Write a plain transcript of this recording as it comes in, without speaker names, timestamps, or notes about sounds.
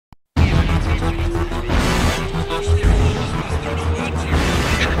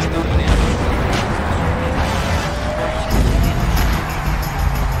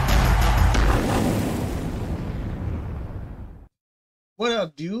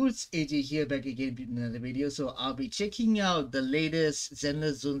dudes, AJ here back again with another video. So I'll be checking out the latest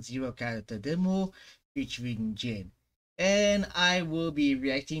Zenless Zone Zero character demo featuring Jane. And I will be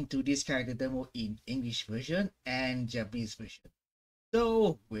reacting to this character demo in English version and Japanese version.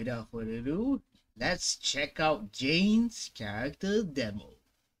 So without further ado, let's check out Jane's character demo.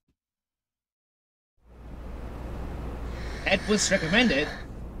 Headphones recommended.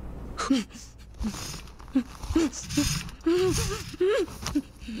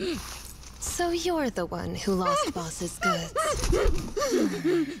 So you're the one who lost Boss's goods.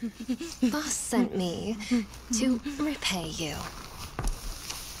 Boss sent me to repay you.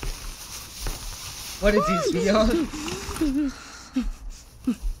 What is this, Leon?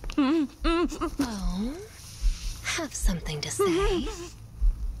 Oh, have something to say?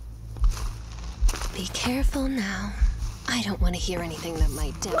 Be careful now. I don't want to hear anything that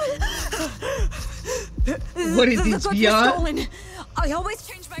might damage. What is this, Leon? Stolen. I always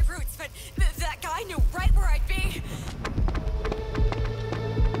change my routes, but that guy knew right where I'd be.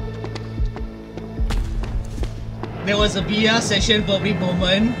 There was a VR session for a brief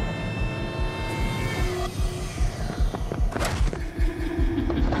moment.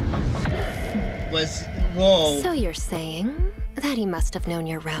 Whoa. So you're saying that he must have known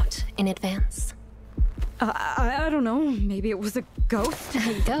your route in advance? I don't know. Maybe it was a ghost?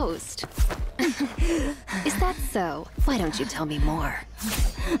 A ghost? Is that so? Why don't you tell me more?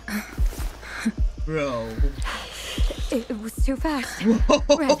 Bro. It was too fast.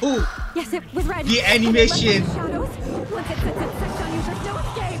 Whoa. Red. Yes, it was red. The animation. Shadows. Once it sets its sights on you, there's no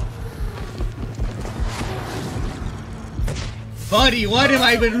escape. Buddy, what am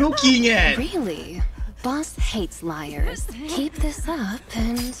I even looking at? Really? Boss hates liars. Keep this up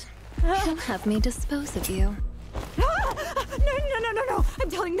and he'll have me dispose of you. No. I'm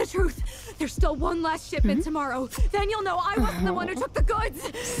telling the truth. There's still one last shipment tomorrow. Then you'll know I wasn't the one who took the goods.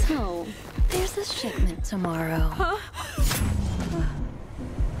 So, there's a shipment tomorrow. Huh?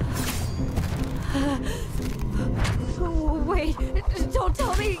 Wait, don't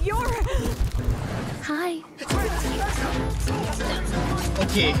tell me you're... Hi.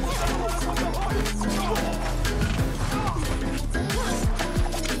 Okay.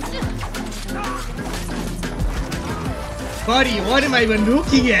 Buddy, what am I even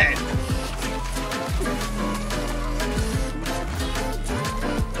looking at?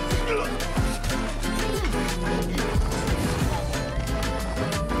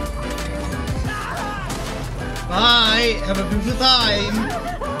 Bye! Have a beautiful time!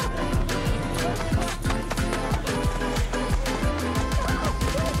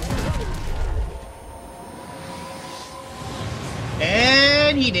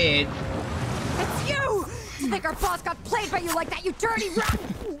 And he did. It's you! You think our boss got played by you like that, you dirty rat?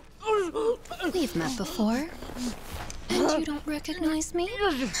 We've met before. And you don't recognize me?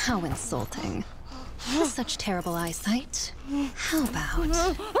 How insulting. Such terrible eyesight. How about...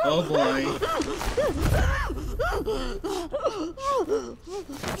 Oh boy.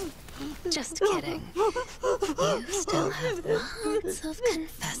 Just kidding. You still have lots of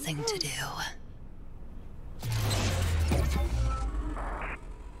confessing to do.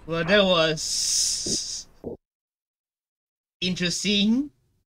 Well, that was interesting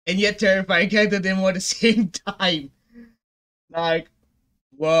and yet terrifying character demo at the same time. Like,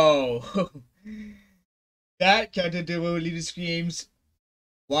 whoa. That character demo literally screams,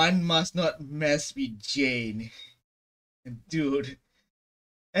 one must not mess with Jane. Dude.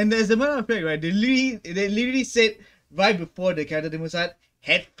 And as a matter of fact, right, they literally said right before the character demo started,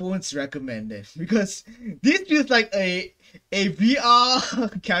 headphones recommended. Because this feels like a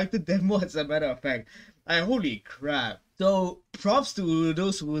VR character demo as a matter of fact. Like, holy crap. So props to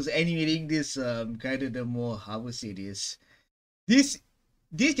those who's animating this character demo. I would say this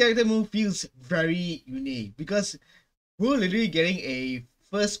character demo feels very unique because we're literally getting a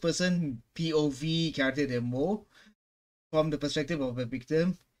first person POV character demo from the perspective of a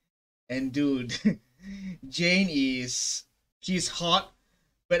victim. And dude, Jane she's hot,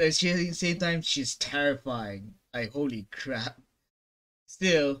 but at the same time she's terrifying. Like, holy crap.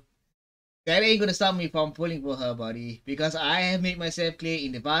 Still, that ain't gonna stop me from pulling for her, buddy, because I have made myself clear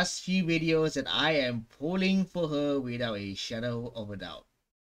in the past few videos that I am pulling for her without a shadow of a doubt.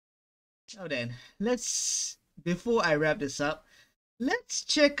 Now then, before I wrap this up, let's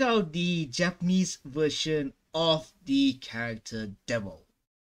check out the Japanese version of the character demo.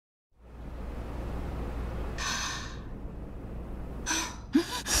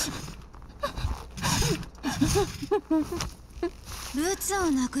 ブツを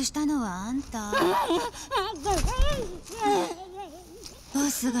なくしたのはあんた。ボ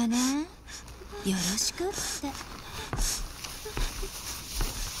スがね、よろしくって。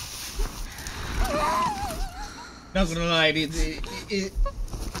Not gonna lie, it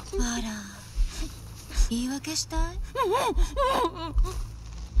あら、言い訳したい？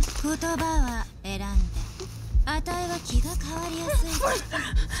言葉は選んで。あたいは気が変わりやすい。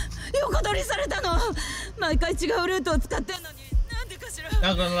横取りされたの。毎回違うルートを使ってんのに、なんでかしら。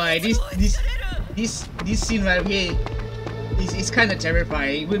 not gonna lie, this scene right here is kind of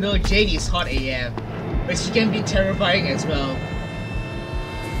terrifying. Even though Jane is hot AF, but she can be terrifying as well.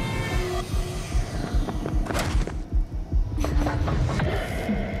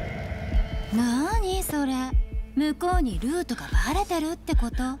 なにそれ？向こうにルートがバレてるってこ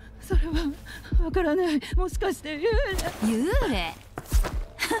と？それはわからない。もしかして幽霊？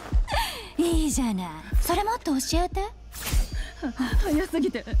いいじゃない。それもっと教えて。早すぎ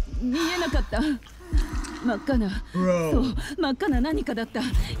て見えなかった。真っ赤な、そう真っ赤な何かだった。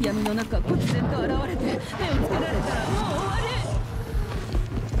闇の中忽然と現れて目をつけられたらもう終わり。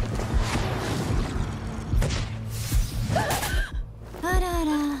あらあ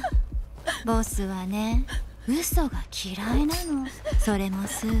ら、ボスはね、嘘が嫌いなの。それも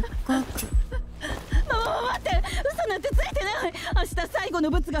すっごく。待って、嘘なんてついてない。明日最後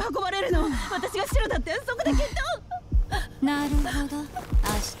のブツが運ばれるの。私が白だってそこできっと。なるほど、明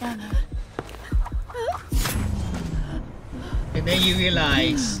日ね。And then you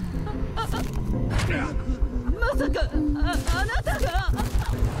realize. まさかあなたが。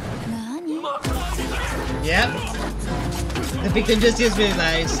何？ Yep. The victim just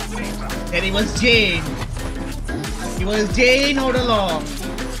realized that it was Jane. It was Jane all along.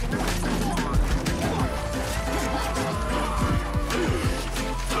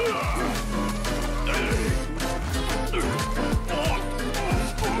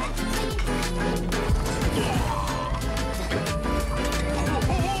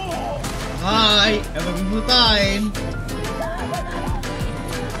 Hi, have a beautiful time.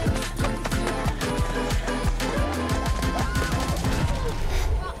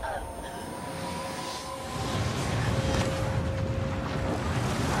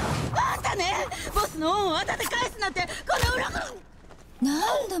 What?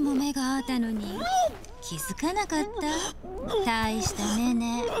 何度も目が合ったのに気づかなかった。大した目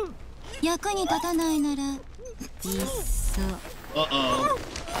ね。役に立たないならいっそ。Uh-oh.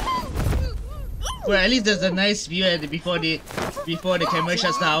 Well, at least there's a nice view at before the camera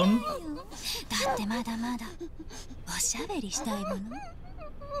shuts down. だってまだまだおしゃべりしたいもの。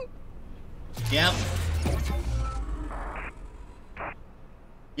Yep.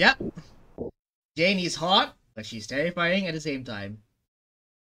 Yep. Jane is hot, but she's terrifying at the same time.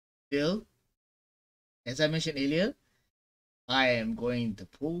 Still, as I mentioned earlier, I am going to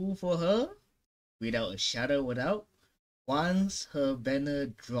pull for her without a shadow of a doubt once her banner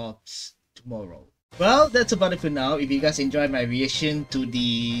drops tomorrow. Well, that's about it for now. If you guys enjoyed my reaction to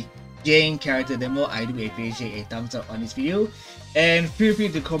the Jane character demo, I do appreciate a thumbs up on this video. And feel free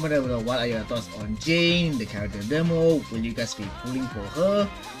to comment down below what are your thoughts on Jane, the character demo. Will you guys be pulling for her?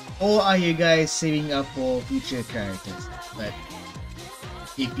 Or are you guys saving up for future characters? But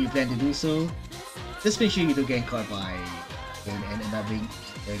if you plan to do so, just make sure you don't get caught by and end up being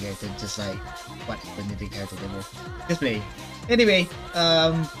irritated just like what happened in the character demo. Just play. Anyway,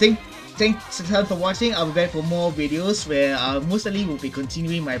 thanks a ton for watching. I'll be back for more videos where most likely will be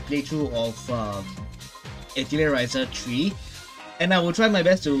continuing my playthrough of Atelier Riser 3. And I will try my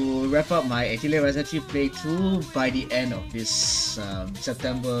best to wrap up my Atelier Riser 3 playthrough by the end of this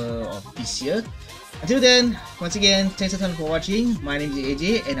September of this year. Until then, once again, thanks a ton for watching. My name is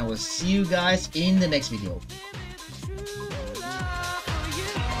AJ and I will see you guys in the next video.